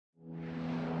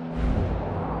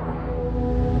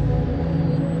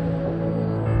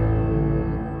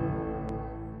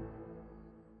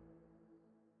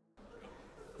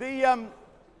The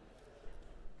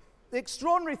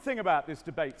extraordinary thing about this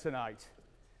debate tonight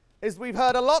is we've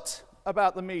heard a lot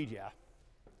about the media,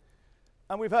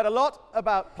 and we've heard a lot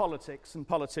about politics and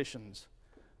politicians,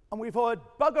 and we've heard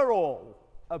bugger all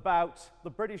about the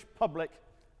British public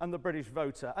and the British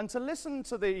voter. And to listen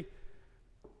to the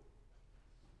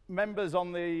members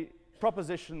on the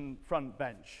proposition front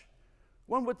bench,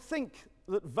 one would think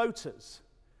that voters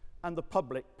and the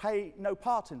public play no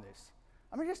part in this.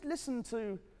 I mean, just listen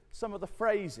to some of the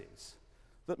phrases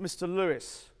that Mr.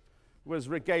 Lewis was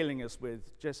regaling us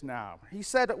with just now. He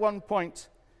said at one point,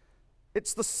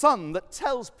 "It's the sun that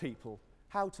tells people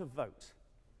how to vote."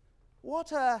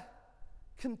 What a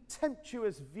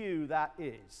contemptuous view that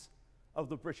is of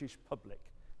the British public.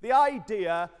 The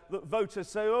idea that voters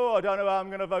say, "Oh, I don't know how I'm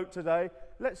going to vote today.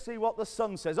 Let's see what the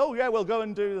sun says. Oh, yeah, we'll go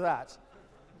and do that."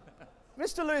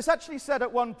 Mr. Lewis actually said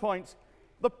at one point,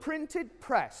 the printed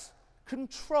press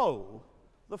control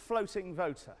the floating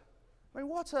voter. I mean,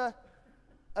 what a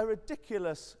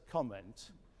ridiculous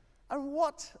comment, and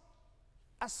what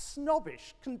a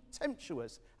snobbish,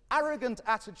 contemptuous, arrogant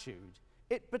attitude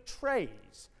it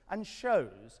betrays and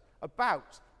shows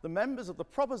about the members of the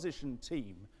proposition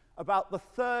team, about the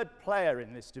third player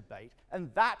in this debate,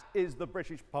 and that is the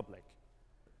British public.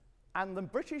 And the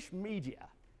British media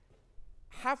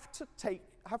have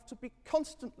to be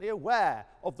constantly aware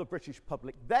of the British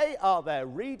public. They are their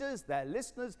readers, their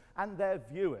listeners, and their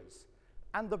viewers.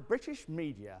 And the British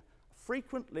media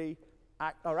frequently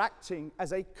are acting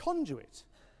as a conduit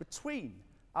between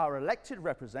our elected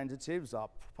representatives, our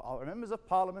members of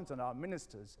Parliament and our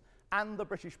ministers, and the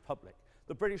British public.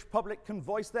 The British public can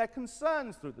voice their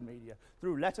concerns through the media,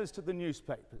 through letters to the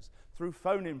newspapers, through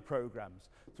phone-in programs,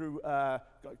 through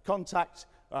contact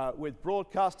with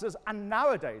broadcasters, and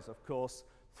nowadays, of course,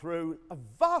 through a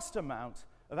vast amount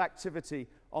of activity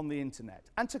on the internet.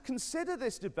 And to consider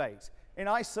this debate in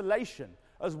isolation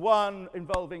as one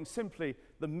involving simply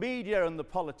the media and the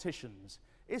politicians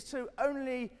is to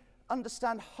only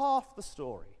understand half the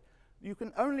story. You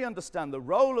can only understand the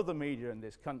role of the media in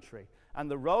this country and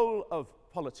the role of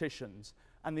politicians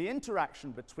and the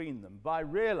interaction between them by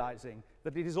realizing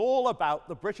that it is all about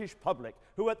the British public,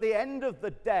 who at the end of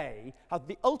the day have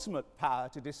the ultimate power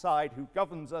to decide who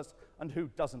governs us and who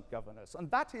doesn't govern us. And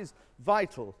that is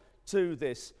vital to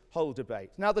this whole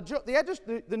debate. Now,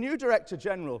 the new Director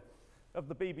General of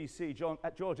the BBC,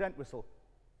 George Entwistle,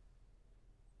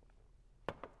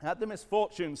 had the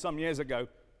misfortune some years ago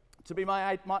to be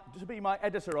my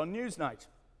editor on Newsnight.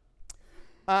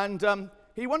 And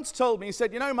he once told me, he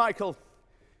said, "You know, Michael,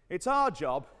 it's our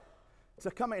job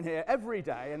to come in here every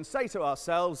day and say to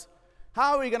ourselves,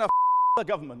 how are we going to the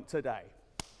government today?"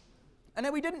 And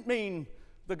then we didn't mean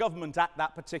the government at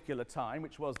that particular time,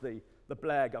 which was the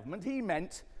Blair government. He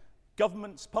meant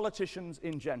governments, politicians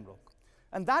in general.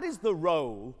 And that is the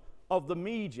role of the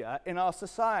media in our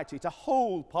society, to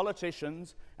hold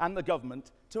politicians and the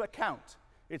government to account.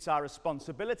 It's our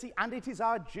responsibility and it is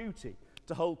our duty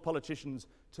to hold politicians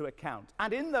to account.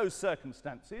 And in those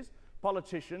circumstances,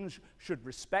 politicians should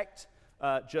respect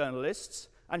journalists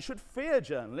and should fear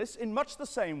journalists in much the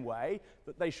same way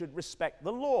that they should respect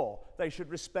the law. They should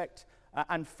respect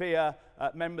and fear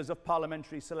members of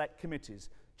parliamentary select committees.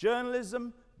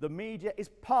 Journalism, the media, is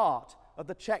part of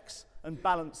the checks and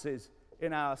balances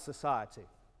in our society.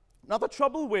 Now, the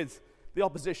trouble with the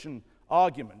opposition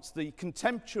arguments, the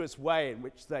contemptuous way in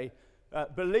which they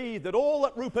believe that all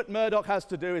that Rupert Murdoch has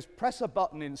to do is press a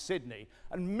button in Sydney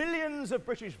and millions of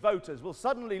British voters will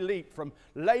suddenly leap from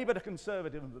Labour to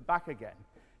Conservative and back again,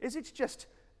 is it just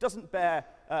doesn't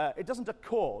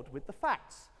accord with the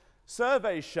facts.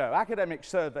 Surveys show, academic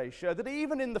surveys show, that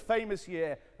even in the famous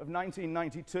year of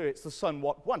 1992, it's the Sun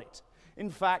what won it. In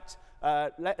fact,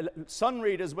 Sun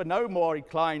readers were no more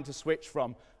inclined to switch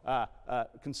from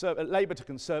Labour to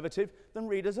Conservative than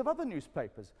readers of other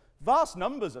newspapers. Vast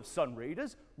numbers of Sun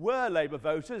readers were Labour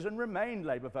voters and remained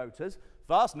Labour voters.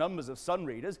 Vast numbers of Sun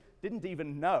readers didn't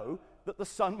even know that the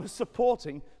Sun was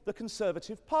supporting the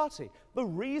Conservative Party. The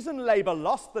reason Labour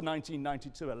lost the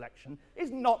 1992 election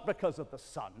is not because of the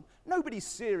Sun. Nobody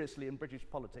seriously in British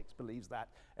politics believes that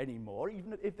anymore,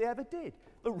 even if they ever did.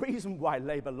 The reason why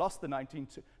Labour lost the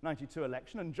 1992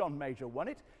 election and John Major won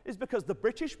it is because the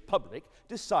British public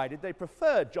decided they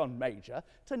preferred John Major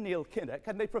to Neil Kinnock,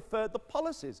 and they preferred the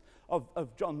policies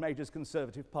of John Major's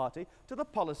Conservative Party to the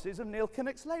policies of Neil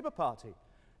Kinnock's Labour Party.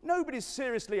 Nobody's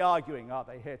seriously arguing, are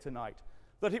they, here tonight,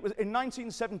 that it was in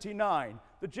 1979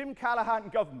 the Jim Callaghan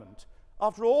government,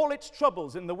 after all its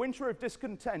troubles in the winter of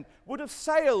discontent, would have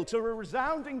sailed to a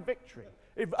resounding victory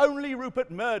If only Rupert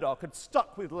Murdoch had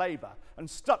stuck with Labour and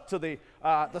stuck to the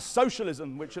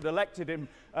socialism which had elected him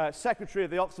secretary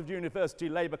of the Oxford University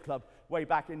Labour Club way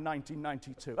back in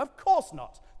 1992. Of course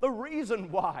not. The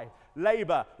reason why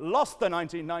Labour lost the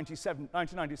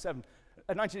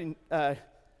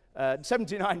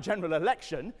 1979 general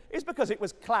election is because it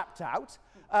was clapped out,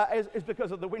 is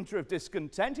because of the winter of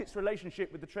discontent. Its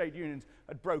relationship with the trade unions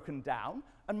had broken down,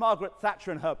 and Margaret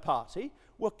Thatcher and her party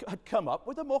had come up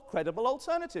with a more credible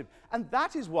alternative. And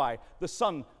that is why the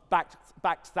Sun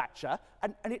backed Thatcher,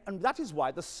 and that is why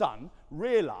the Sun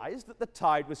realised that the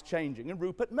tide was changing, and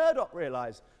Rupert Murdoch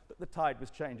realised that the tide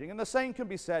was changing. And the same can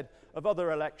be said of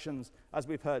other elections, as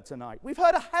we've heard tonight. We've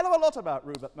heard a hell of a lot about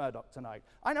Rupert Murdoch tonight.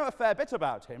 I know a fair bit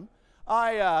about him.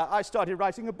 I started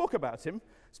writing a book about him,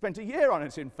 spent a year on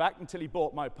it, in fact, until he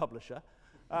bought my publisher.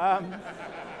 And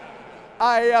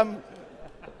I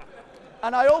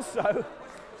also...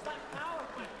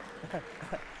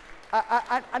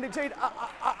 and indeed,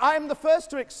 I am the first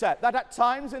to accept that at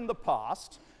times in the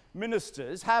past,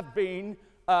 ministers have been,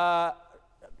 have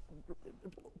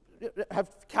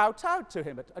kowtowed to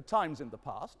him at times in the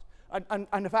past, and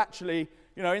have actually,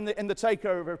 you know, in the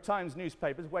takeover of Times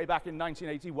newspapers way back in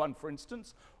 1981, for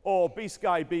instance, or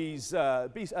Sky's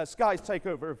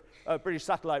takeover of British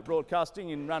satellite broadcasting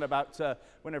in round about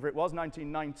whenever it was,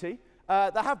 1990,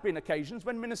 there have been occasions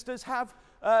when ministers have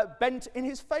bent in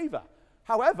his favour.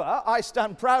 However, I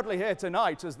stand proudly here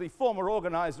tonight as the former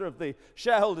organiser of the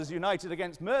Shareholders United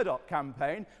Against Murdoch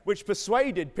campaign, which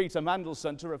persuaded Peter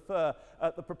Mandelson to refer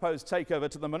the proposed takeover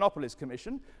to the Monopolies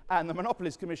Commission, and the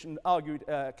Monopolies Commission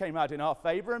came out in our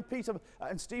favour, and Peter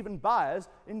and Stephen Byers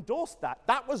endorsed that.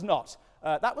 That was not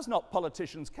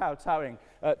politicians kowtowing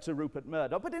to Rupert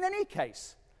Murdoch. But in any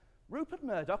case, Rupert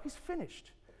Murdoch is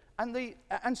finished.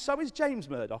 And so is James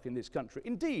Murdoch in this country.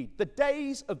 Indeed, the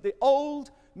days of the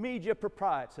old media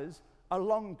proprietors are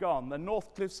long gone. The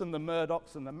Northcliffes and the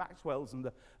Murdochs and the Maxwells and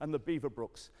the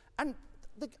Beaverbrooks. And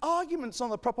the arguments on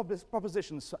the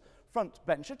propositions front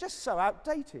bench are just so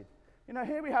outdated. You know,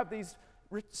 here we have these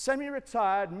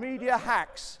semi-retired media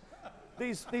hacks,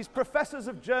 these professors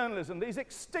of journalism, these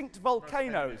extinct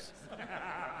volcanoes.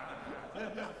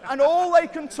 And all they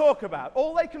can talk about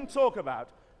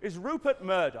is Rupert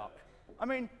Murdoch. I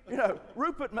mean, you know,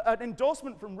 an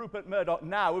endorsement from Rupert Murdoch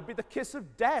now would be the kiss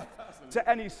of death to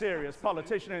any serious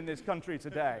politician in this country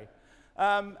today.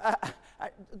 The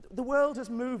world has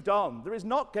moved on. There is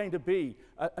not going to be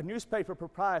a newspaper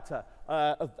proprietor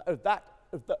of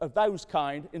those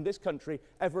kind in this country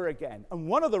ever again. And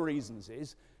one of the reasons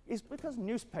is because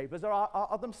newspapers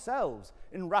are themselves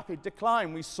in rapid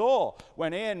decline. We saw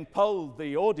when Ian polled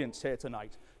the audience here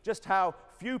tonight just how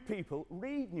few people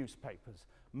read newspapers.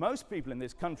 Most people in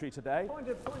this country today... Point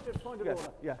of order.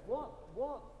 Yeah.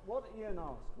 What Ian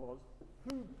asked was,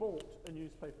 who bought a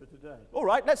newspaper today? All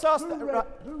right, let's ask that.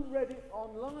 Who read it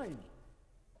online?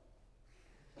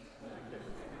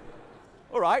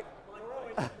 All right.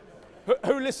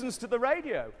 Who listens to the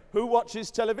radio? Who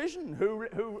watches television? Who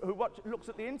looks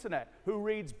at the internet? Who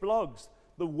reads blogs?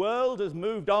 The world has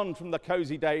moved on from the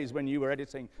cosy days when you were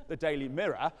editing the Daily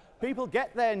Mirror. People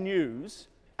get their news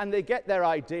and they get their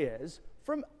ideas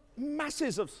from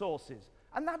masses of sources.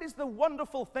 And that is the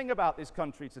wonderful thing about this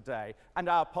country today and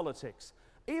our politics.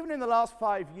 Even in the last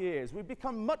 5 years, we've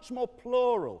become much more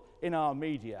plural in our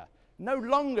media. No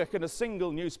longer can a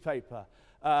single newspaper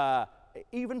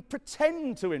even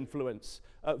pretend to influence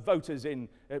voters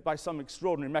by some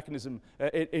extraordinary mechanism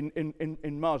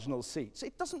in marginal seats.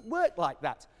 It doesn't work like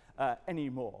that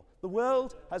anymore. The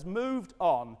world has moved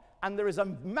on, and there is a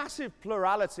massive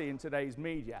plurality in today's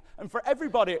media. And for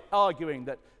everybody arguing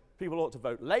that people ought to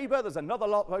vote Labour, there's another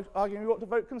lot arguing we ought to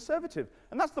vote Conservative.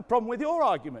 And that's the problem with your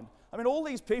argument. I mean, all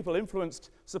these people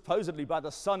influenced supposedly by the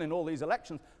Sun in all these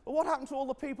elections, but what happened to all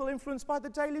the people influenced by the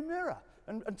Daily Mirror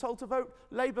and told to vote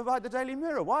Labour by the Daily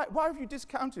Mirror? Why have you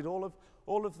discounted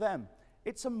all of them?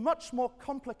 It's a much more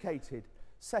complicated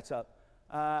setup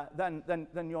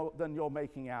than you're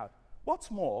making out.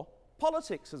 What's more,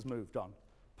 politics has moved on.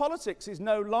 Politics is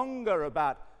no longer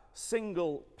about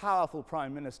single powerful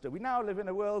prime minister. We now live in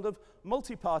a world of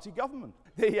multi-party government.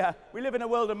 We live in a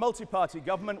world of multi-party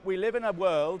government. We live in a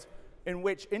world in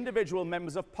which individual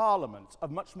members of parliament are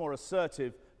much more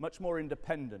assertive, much more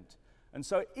independent. And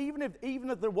so even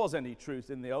if there was any truth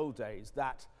in the old days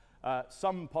that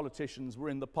some politicians were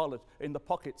in the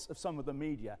pockets of some of the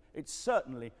media, it's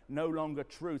certainly no longer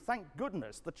true. Thank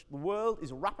goodness the world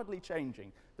is rapidly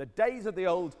changing. The days of the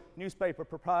old newspaper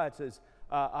proprietors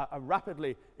are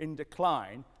rapidly in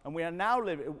decline, and we are now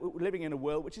living in a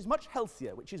world which is much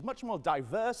healthier, which is much more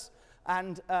diverse,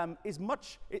 and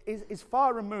is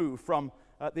far removed from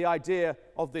the idea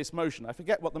of this motion. I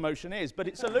forget what the motion is, but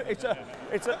it's a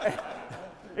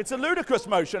ludicrous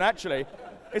motion, actually.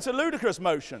 It's a ludicrous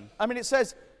motion. I mean, it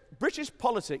says, British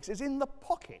politics is in the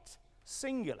pocket,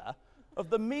 singular, of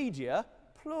the media,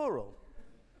 plural.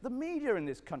 The media in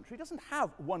this country doesn't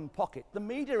have one pocket. The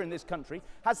media in this country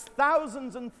has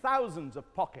thousands and thousands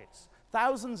of pockets,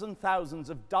 thousands and thousands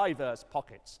of diverse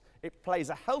pockets. It plays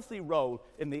a healthy role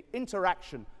in the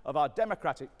interaction of our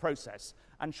democratic process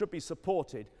and should be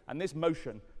supported, and this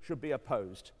motion should be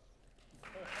opposed.